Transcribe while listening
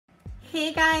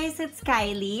Hey guys, it's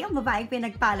Kylie, ang babaeng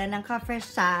pinagpala ng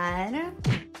ka-freshan.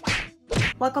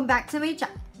 Welcome back to my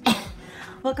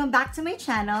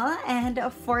channel, and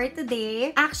for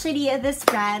today, actually this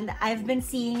brand, I've been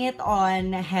seeing it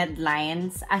on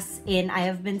headlines, as in I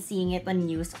have been seeing it on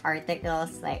news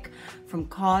articles like from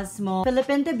Cosmo.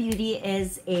 Filipinta Beauty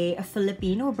is a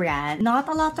Filipino brand. Not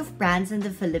a lot of brands in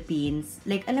the Philippines.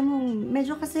 Like, alam mo,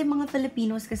 medyo kasi mga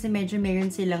Filipinos kasi medyo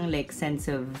meron silang like sense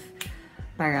of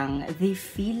parang they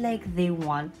feel like they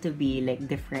want to be like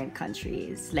different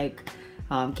countries. Like,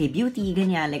 K-beauty,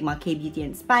 ganyan. Like, mga K-beauty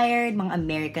inspired, mga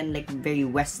American, like, very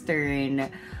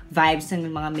Western vibes ng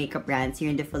mga makeup brands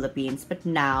here in the Philippines. But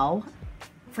now,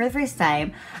 for the first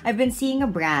time, I've been seeing a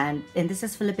brand, and this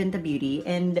is Filipinta Beauty,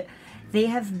 and they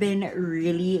have been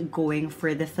really going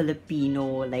for the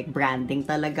Filipino, like, branding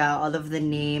talaga. All of the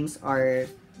names are,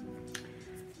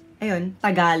 ayun,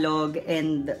 Tagalog,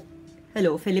 and,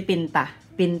 hello, Filipinta,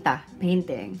 pinta,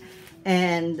 painting.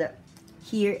 And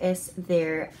here is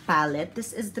their palette.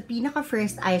 This is the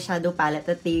pinaka-first eyeshadow palette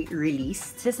that they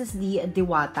released. This is the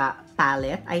Diwata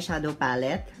palette, eyeshadow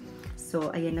palette.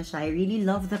 So, ayan na siya. I really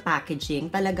love the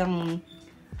packaging. Talagang,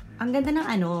 ang ganda ng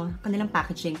kanilang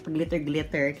packaging.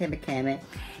 Glitter-glitter, keme-keme.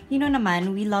 You know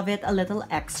naman, we love it a little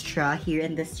extra here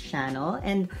in this channel.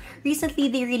 And recently,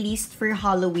 they released for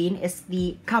Halloween is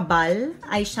the Cabal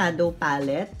eyeshadow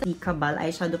palette. The Cabal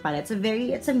eyeshadow palette.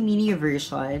 It's a mini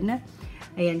version.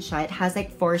 Ayan siya. It has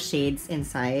like 4 shades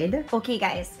inside. Okay,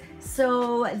 guys.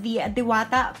 So, the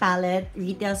Diwata palette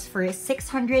retails for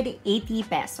 680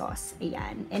 pesos.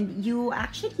 Ayan. And you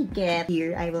actually get,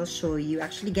 here, I will show you,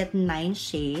 actually get 9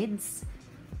 shades.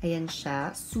 Ayan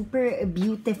siya. Super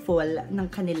beautiful ng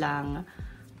kanilang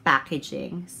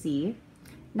packaging. See?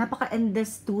 And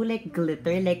this too, like,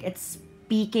 glitter. Like, it's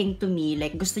speaking to me.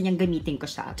 Like, gusto niyang gamitin ko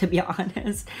siya, to be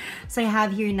honest. So, I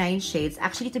have here 9 shades.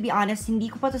 Actually, to be honest,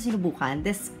 hindi ko pa ito sinubukan.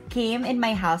 This came in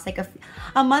my house like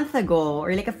a month ago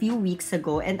or like a few weeks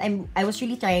ago. And I was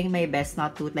really trying my best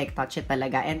not to, like, touch it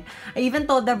talaga. And I even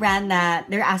told the brand na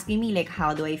they're asking me, like,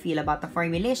 how do I feel about the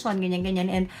formulation, ganyan-ganyan.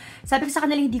 And sabi ko sa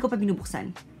kanila, hindi ko pa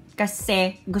binubuksan.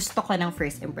 Kasi gusto ko ng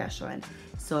first impression.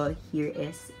 So, here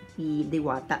is the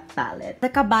Diwata palette.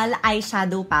 The Cabal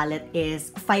eyeshadow palette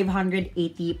is 580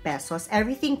 pesos.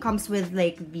 Everything comes with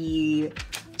like the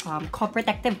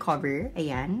protective cover.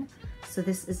 Ayan. So,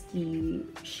 this is the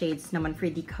shades naman for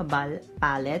the Cabal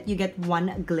palette. You get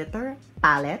 1 glitter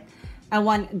palette,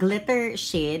 1 glitter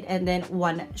shade, and then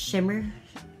 1 shimmer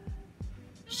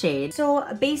shade. So,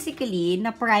 basically,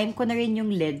 na-prime ko na rin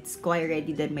yung lids ko. I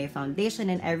already did my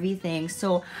foundation and everything.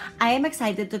 So, I am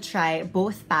excited to try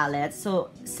both palettes.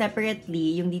 So,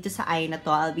 separately, yung dito sa eye na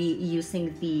to, I'll be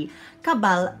using the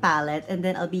Cabal palette, and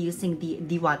then I'll be using the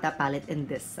Diwata palette in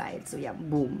this side. So, yeah,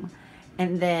 boom.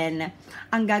 And then,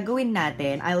 ang gagawin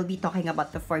natin, I will be talking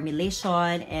about the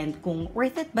formulation and kung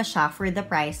worth it ba siya for the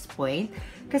price point.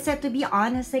 Kasi, to be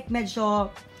honest, like,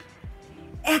 medyo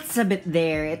it's a bit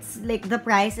there. It's like the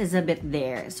price is a bit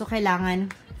there. So,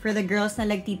 kailangan, for the girls na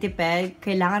nagtitipid,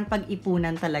 kailangan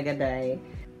pag-ipunan talaga, day.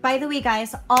 By the way,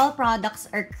 guys, all products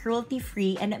are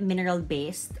cruelty-free and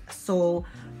mineral-based. So,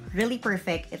 really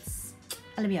perfect. It's,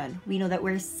 alam yun, we know that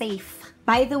we're safe.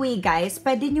 By the way, guys,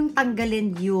 pwede nyong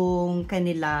tanggalin yung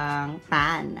kanilang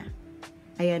pan.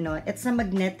 Ayan o, it's a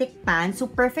magnetic pan. So,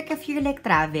 perfect if you're like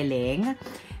traveling.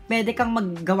 Pwede kang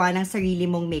maggawa ng sarili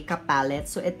mong makeup palette.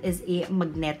 So, it is a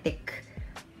magnetic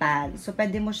pan. So,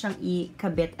 pwede mo siyang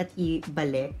ikabit at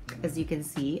ibalik. As you can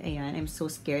see, ayan. I'm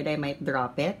so scared I might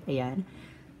drop it. Ayan.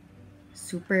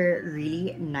 Super,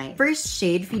 really nice. First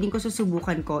shade, feeling ko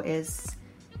susubukan ko is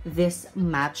this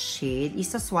matte shade.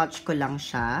 Isa-swatch ko lang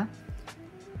siya.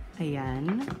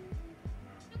 Ayan.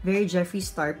 Very Jeffree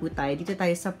Star po tayo. Dito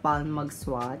tayo sa palm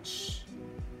mag-swatch.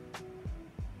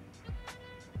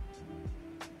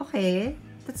 Okay,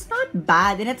 that's not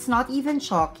bad. And it's not even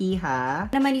chalky,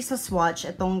 ha? Naman isa-swatch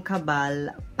itong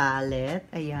Cabal palette.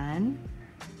 Ayan.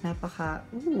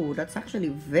 Ooh, that's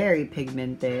actually very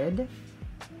pigmented.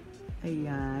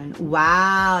 Ayan.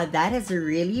 Wow, that is a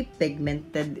really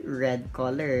pigmented red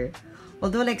color.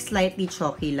 Although, like, slightly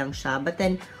chalky lang siya. But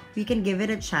then, we can give it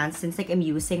a chance since, like, I'm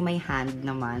using my hand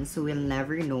naman. So, we'll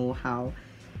never know how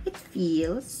it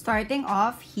feels. Starting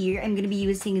off here, I'm gonna be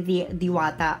using the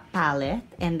Diwata palette,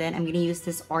 and then I'm gonna use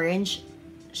this orange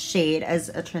shade as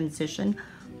a transition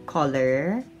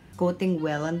color. Coating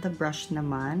well on the brush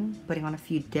naman. Putting on a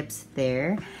few dips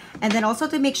there. And then also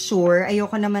to make sure,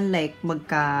 ayoko naman like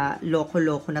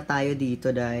magka-loko-loko na tayo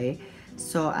dito, day.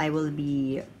 So I will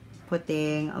be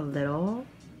putting a little,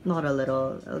 not a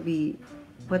little, I'll be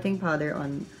putting powder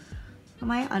on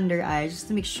my under eye just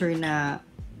to make sure na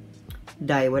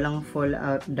dye. Walang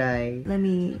fallout dye. Let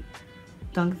me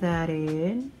dunk that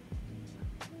in.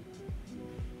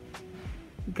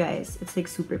 Guys, it's like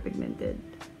super pigmented.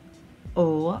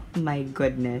 Oh my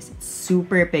goodness. It's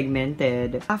super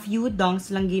pigmented. A few dunks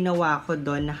lang ginawa ko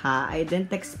dun ha. I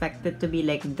didn't expect it to be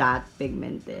like that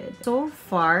pigmented. So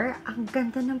far, ang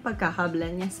ganda ng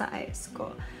pagkakablend niya sa eyes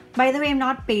ko. By the way, I'm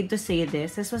not paid to say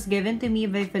this. This was given to me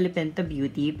by Filipinta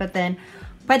Beauty. But then,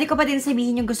 pwede ko pa din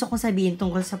sabihin yung gusto kong sabihin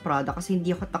tungkol sa product kasi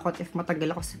hindi ako takot if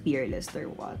matagal ako sa Peerless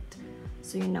or what.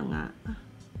 So yun na nga.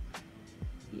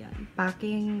 Yan.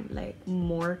 Packing like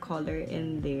more color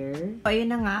in there. So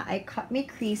ayun na nga. I cut my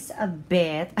crease a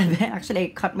bit.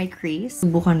 Actually, I cut my crease.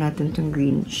 Subukan natin tong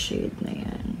green shade na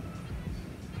yan.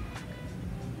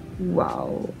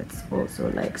 Wow. It's also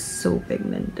like so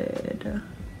pigmented.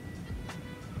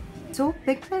 So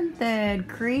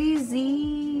pigmented.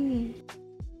 Crazy.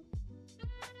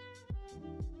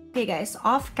 Okay guys,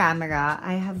 off camera,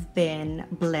 I have been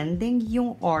blending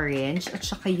yung orange at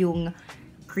saka yung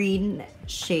green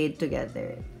shade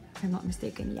together. If I'm not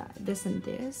mistaken, yeah. This and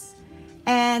this.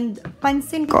 And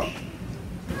pansin ko.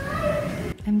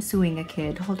 I'm suing a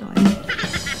kid. Hold on.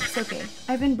 It's okay.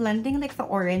 I've been blending like the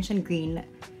orange and green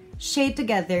shade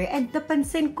together. And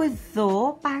napansin ko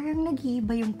though, parang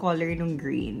nag-iiba yung color ng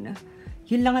green.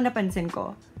 Yun lang ang napansin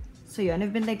ko. So yun,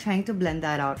 I've been like trying to blend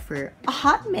that out for a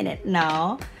hot minute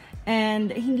now. And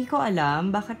hindi ko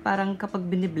alam bakit parang kapag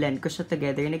biniblend ko siya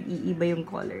together, nag-iiba yung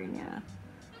color niya.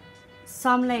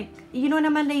 Some like, you know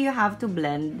naman na you have to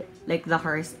blend like the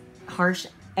harsh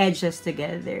edges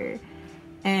together.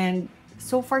 And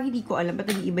so far, hindi ko alam ba't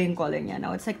nag-iiba yung color niya.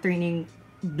 Now, it's like turning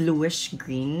bluish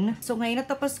green. So ngayon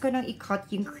natapos ko nang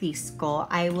i-cut yung crease ko,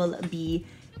 I will be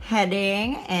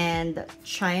heading and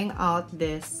trying out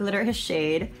this glitter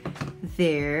shade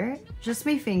there. Just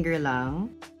my finger lang.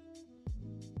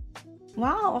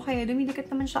 Wow, okay.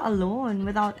 Dumidikit naman siya alone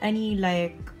without any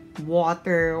like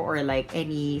water or like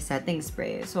any setting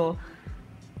spray. So,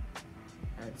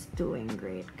 that's doing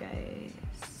great, guys.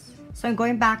 So, I'm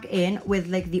going back in with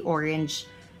like the orange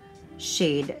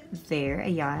shade there.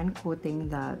 Ayan, coating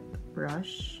that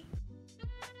brush.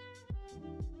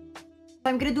 So,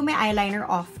 I'm gonna do my eyeliner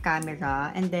off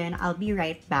camera and then I'll be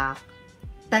right back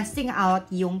testing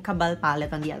out yung Kabal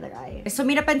palette on the other eye. So,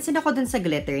 may napansin ako dun sa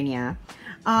glitter niya.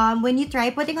 When you try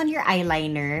putting on your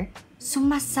eyeliner,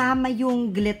 sumasama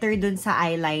yung glitter dun sa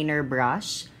eyeliner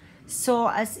brush. So,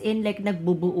 as in, like,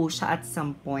 nagbubuo siya at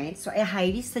some point. So, I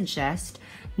highly suggest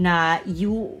na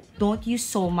you don't use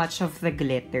so much of the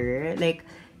glitter. Like,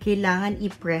 kailangan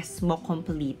i-press mo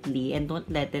completely and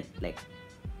don't let it, like,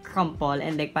 crumple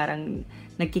and, like, parang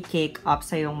nagki-cake up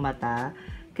sa yung mata.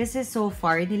 Kasi so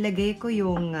far, nilagay ko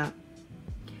yung...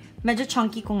 medyo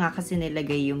chunky ko nga kasi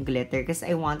nilagay yung glitter kasi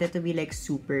I want it to be like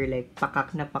super like pakak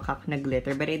na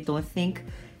glitter, but I don't think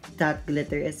that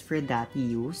glitter is for that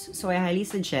use. So I highly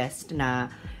suggest na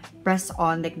press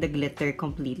on like the glitter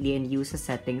completely and use a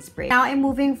setting spray. Now I'm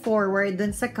moving forward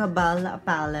dun sa Kabal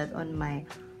palette on my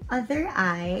other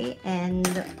eye, and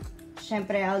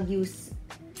syempre I'll use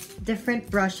different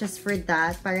brushes for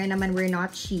that para naman we're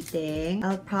not cheating.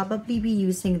 I'll probably be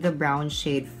using the brown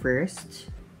shade first.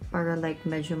 Para like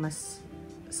medyo mas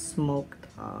smoked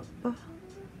up.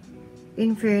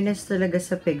 In fairness talaga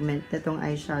sa pigment nitong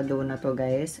eyeshadow na to,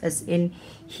 guys. As in,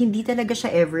 hindi talaga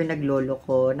siya ever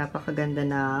nagloloko. Napakaganda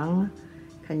ng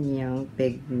kanyang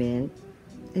pigment.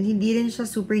 And hindi rin siya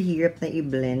super hirap na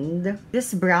i-blend.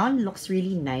 This brown looks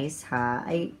really nice, ha.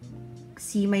 I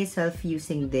see myself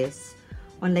using this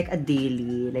on like a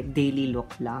daily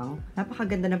look lang.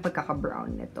 Napakaganda ng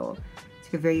pagkaka-brown nito.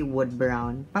 Very wood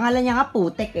brown. Pangalan niya nga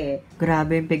putik eh.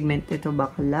 Grabe yung pigment ito,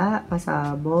 bakla.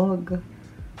 Pasabog.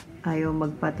 Ayaw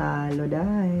magpatalo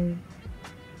dahil.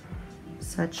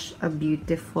 Such a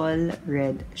beautiful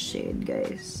red shade,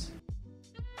 guys.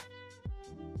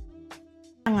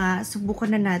 Nga,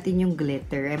 subukan na natin yung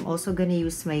glitter. I'm also gonna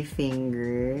use my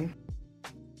finger.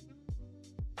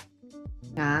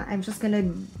 I'm just gonna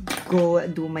go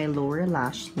do my lower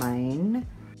lash line.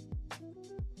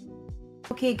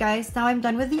 Okay guys, now I'm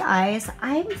done with the eyes.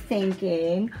 I'm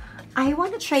thinking I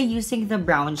want to try using the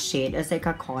brown shade as like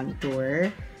a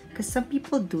contour. Because some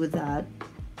people do that.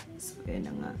 So, yun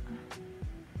na nga.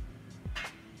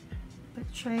 But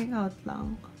trying out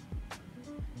lang.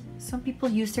 Some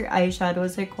people use their eyeshadow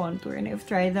as a contour, and I've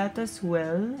tried that as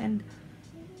well. And,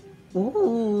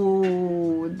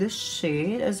 oh, this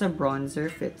shade as a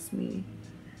bronzer fits me.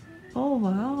 Oh,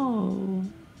 wow.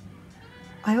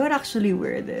 I would actually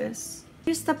wear this.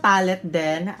 Use the palette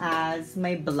then as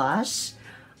my blush.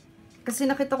 Kasi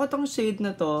nakita ko tong shade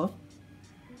na to.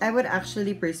 I would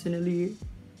actually personally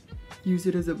use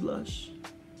it as a blush.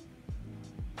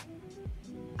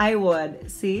 I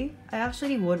would. See? I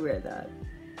actually would wear that.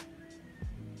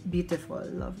 Beautiful.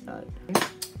 Love that.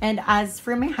 And as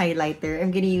for my highlighter, I'm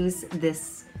gonna use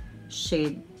this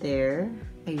shade there.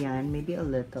 Ayan, maybe a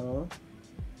little.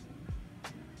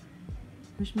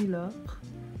 Wish me luck.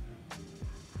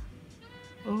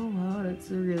 Oh wow,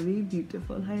 that's a really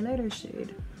beautiful highlighter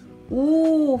shade.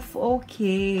 Oof,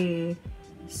 okay.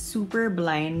 Super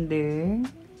blinding.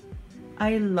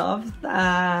 I love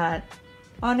that.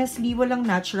 Honestly, walang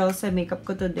natural sa makeup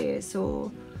ko today. So,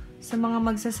 sa mga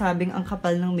magsasabing ang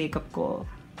kapal ng makeup ko,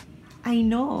 I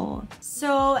know.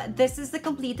 So, this is the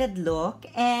completed look.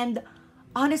 And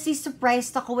honestly,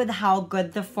 surprised ako with how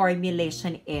good the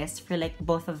formulation is for like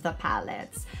both of the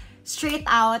palettes. Straight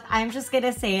out, I'm just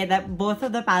gonna say that both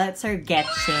of the palettes are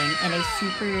getching. And I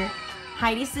super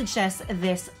highly suggest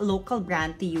this local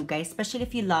brand to you guys. Especially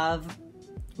if you love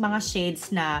mga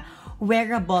shades na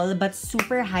wearable but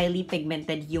super highly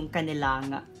pigmented yung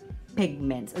kanilang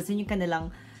pigments. As in yung kanilang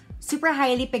super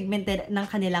highly pigmented ng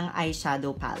kanilang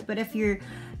eyeshadow palette. But if you're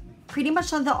pretty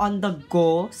much on the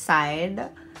go side,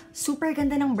 super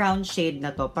ganda ng brown shade na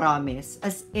to, promise.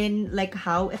 As in, like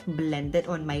how it blended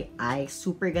on my eye.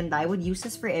 Super ganda. I would use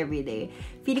this for everyday.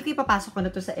 Feeling ko ipapasok ko na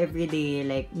to sa everyday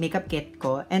like makeup kit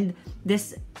ko. And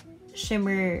this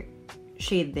shimmer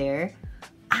shade there,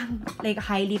 ang like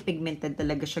highly pigmented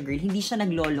talaga siya, girl. Hindi siya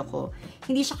nagloloko.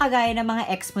 Hindi siya kagaya ng mga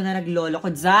ex mo na nagloloko.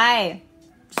 Zay!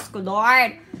 Diyos ko,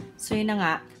 Lord! So, yun na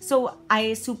nga. So,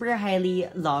 I super highly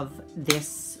love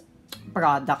this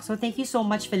product. So, thank you so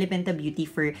much, Filipinta Beauty,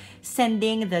 for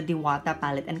sending the Diwata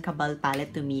palette and Cabal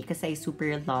palette to me kasi I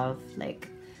super love, like,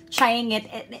 trying it.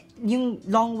 Yung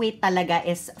long wait talaga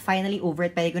is finally over.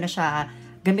 Pwede ko na siya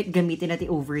gamitin at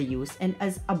i-overuse. And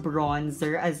as a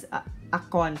bronzer, as a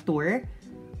contour,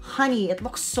 honey, it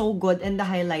looks so good. And the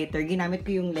highlighter, ginamit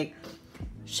ko yung like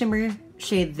shimmer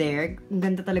shade there. Ang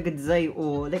ganda talaga, Zay.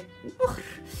 Oh, like,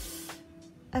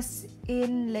 as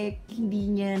in, like, hindi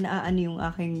niya ano yung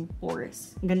aking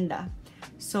pores. Ganda.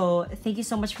 So, thank you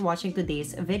so much for watching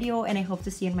today's video. And I hope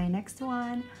to see you in my next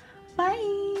one.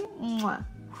 Bye!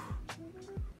 Mwah!